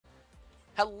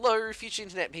Hello, future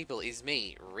internet people, is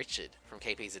me, Richard, from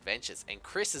KP's Adventures, and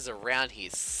Chris is around here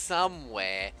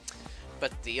somewhere,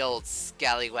 but the old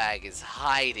scallywag is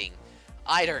hiding.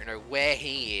 I don't know where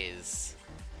he is.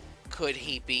 Could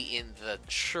he be in the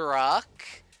truck?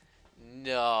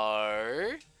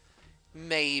 No.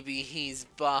 Maybe he's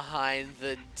behind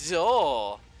the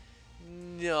door.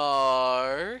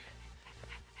 No.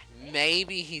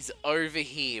 Maybe he's over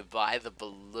here by the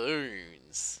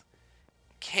balloons.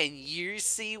 Can you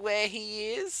see where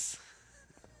he is?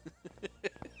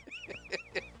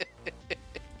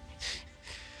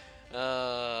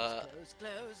 Close.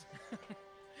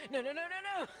 No.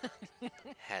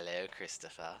 Hello,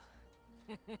 Christopher.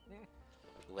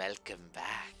 Welcome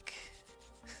back.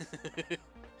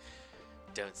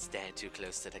 Don't stand too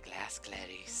close to the glass,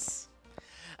 Clarice.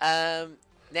 Now.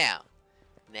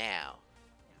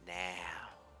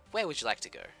 Where would you like to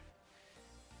go?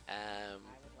 I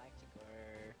would like to go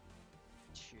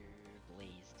to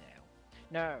Bleasdale.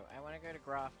 No, I want to go to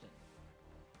Grafton.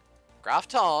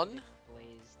 Grafton?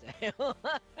 Bleasdale.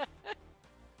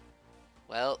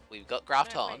 Well, we've got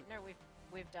Grafton. No,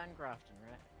 we've done Grafton,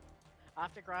 right?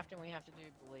 After Grafton, we have to do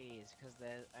Blease because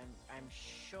I'm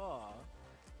sure.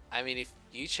 I mean, if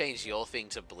you change your thing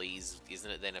to Blease, isn't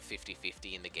it then a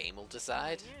 50-50 and the game will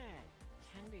decide? Yeah,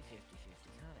 it can be 50-50,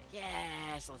 can't it?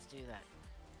 Yes, let's do that.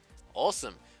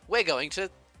 Awesome. We're going to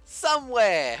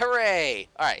somewhere. Hooray!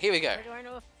 Alright, here we go. We're going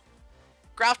to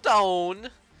Grafton!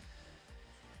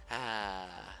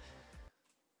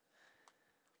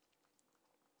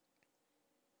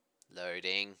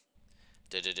 Loading.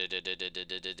 There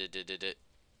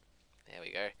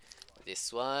we go.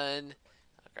 This one.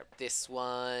 I'll grab this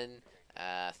one.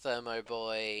 Thermo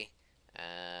boy.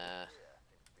 I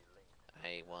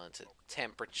want a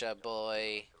temperature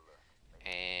boy.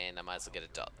 And I might as well get a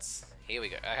dots. Here we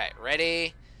go. Okay,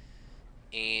 ready?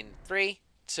 In 3,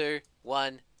 2,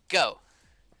 1, go!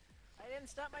 I didn't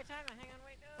start my timer. Hang on,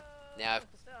 wait, no. Now, if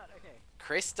Start. Okay.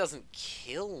 Chris doesn't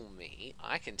kill me,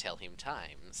 I can tell him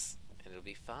times, and it'll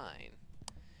be fine.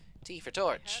 T for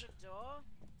torch.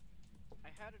 I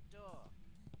heard a door,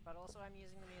 but also I'm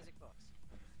using the music box.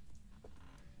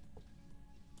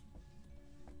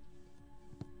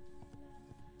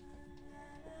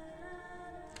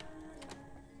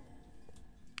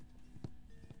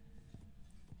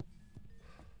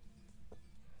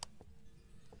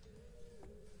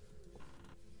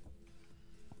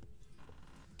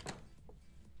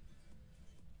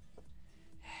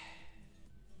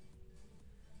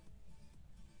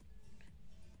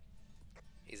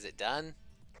 Is it done?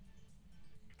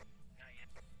 Not yet.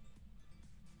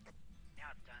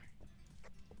 Now it's done.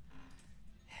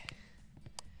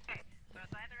 Okay, so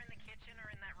it's either in the kitchen or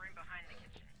in that room behind the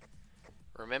kitchen.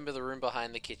 Remember, the room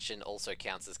behind the kitchen also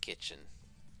counts as kitchen.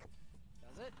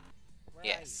 Does it? Where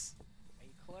Yes. Are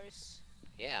you close?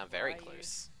 Yeah, I'm very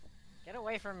close. Get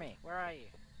away from me. Where are you?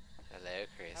 Hello,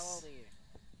 Chris. How old are you?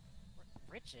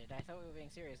 Richard, I thought we were being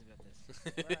serious about this.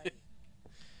 Where are you?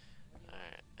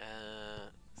 Alright,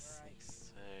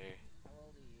 6, so... How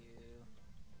old are you?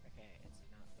 Okay, it's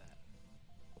not that.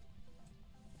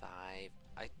 5,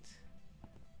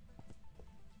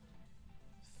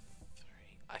 3...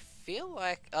 I feel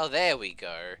like... Oh, there we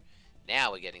go.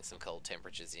 Now we're getting some cold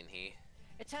temperatures in here.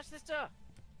 It touched this door!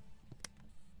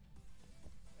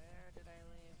 Where did I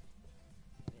leave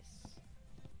this?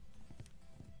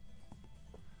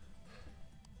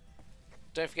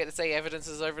 Don't forget to say evidence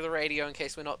is over the radio in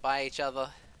case we're not by each other.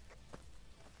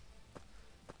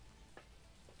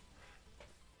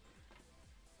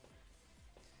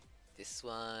 This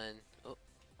one. Oh.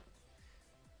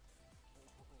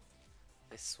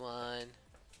 This one.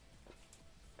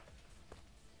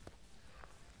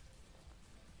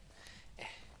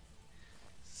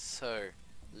 So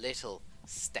little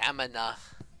stamina.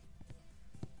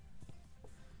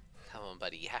 Come on,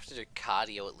 buddy. You have to do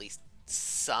cardio at least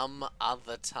some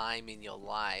other time in your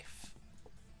life.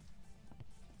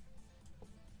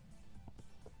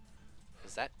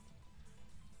 Was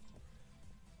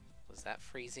that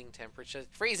freezing temperature?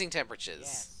 Freezing temperatures!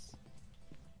 Yes.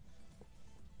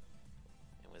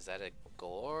 And was that a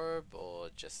gorb or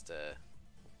just a...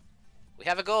 We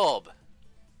have a gorb!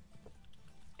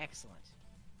 Excellent.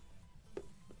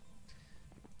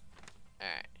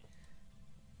 Alright.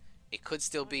 It could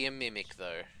still be a mimic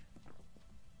though.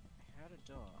 I heard a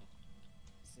door.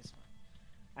 It's this one.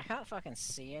 I can't fucking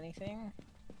see anything.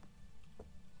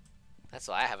 That's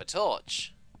why I have a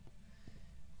torch.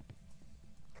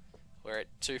 We're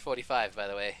at 2:45, by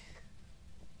the way.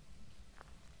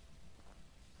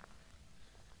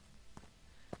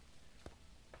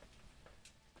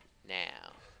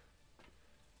 Now.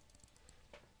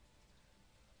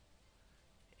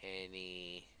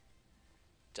 Any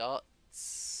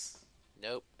dots?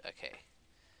 Nope. Okay.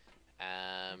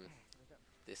 Okay, we've got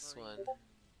This 3 one. movement.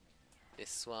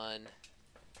 This one.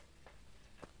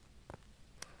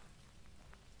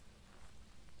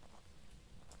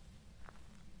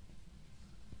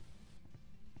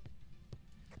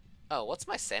 Oh, what's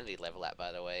my sanity level at,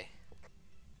 by the way?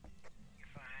 You're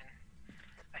fine.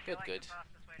 I feel Good, like good. the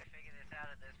fastest way to figure this out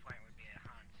at this point would be a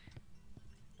hunt.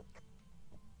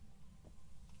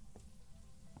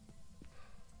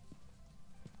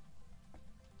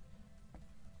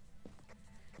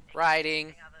 Riding.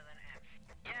 Anything other than F.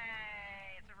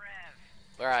 Yay! It's a rev.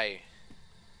 Where are you?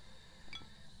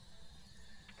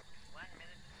 1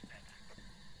 minute to spare.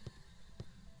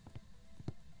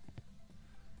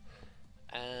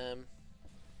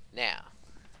 Now.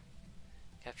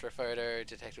 Capture a photo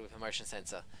detected with a motion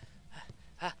sensor.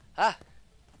 Ah, ah!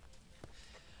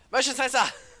 Motion sensor!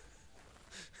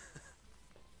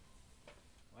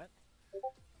 What?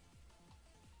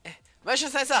 Motion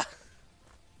sensor! Why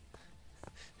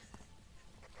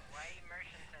are you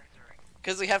motion censoring?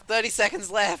 Because we have 30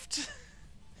 seconds left.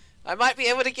 I might be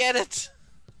able to get it.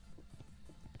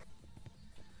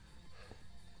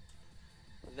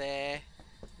 There.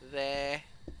 There.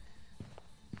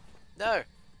 No.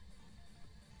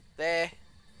 There.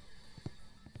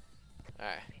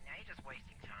 Alright. See, now you're just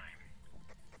wasting time.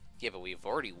 Yeah, but we've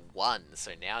already won,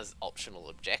 so now's optional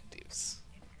objectives.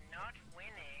 It's not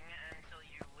winning until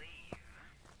you leave.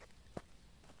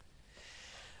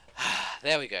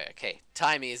 There we go. Okay,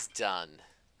 time is done.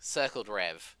 Circled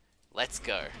rev. Let's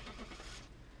go.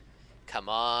 Come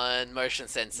on, motion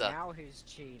sensor. Now who's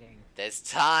cheating? There's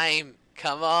time.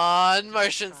 Come on,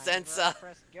 motion Time for sensor. us to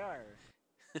press go.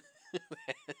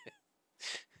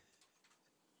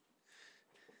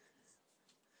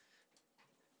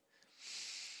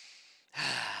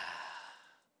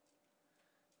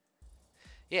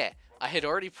 Yeah, I had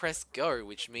already pressed go,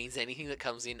 which means anything that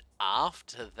comes in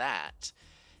after that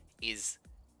is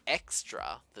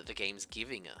extra that the game's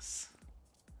giving us.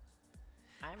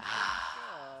 I'm pretty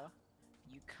sure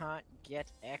you can't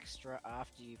get extra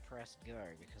after you press go,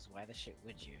 because why the shit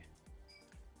would you?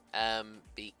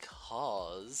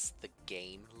 Because the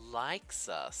game likes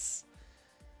us.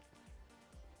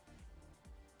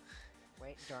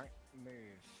 Wait, don't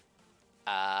move.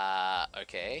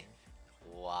 Okay.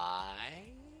 Why?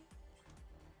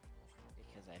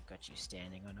 Because I've got you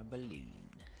standing on a balloon.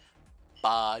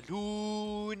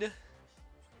 Balloon!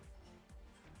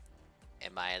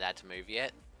 Am I allowed to move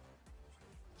yet?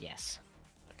 Yes.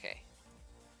 Okay.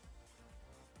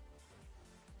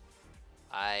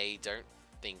 I don't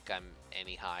think I'm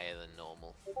any higher than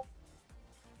normal. I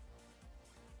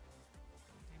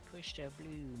pushed a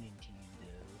balloon into you,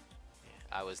 though.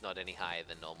 Yeah, I was not any higher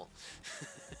than normal.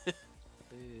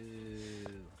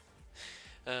 Boo.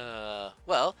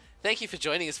 Well, thank you for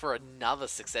joining us for another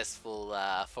successful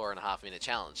 4.5 minute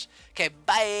challenge. Okay,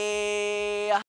 bye!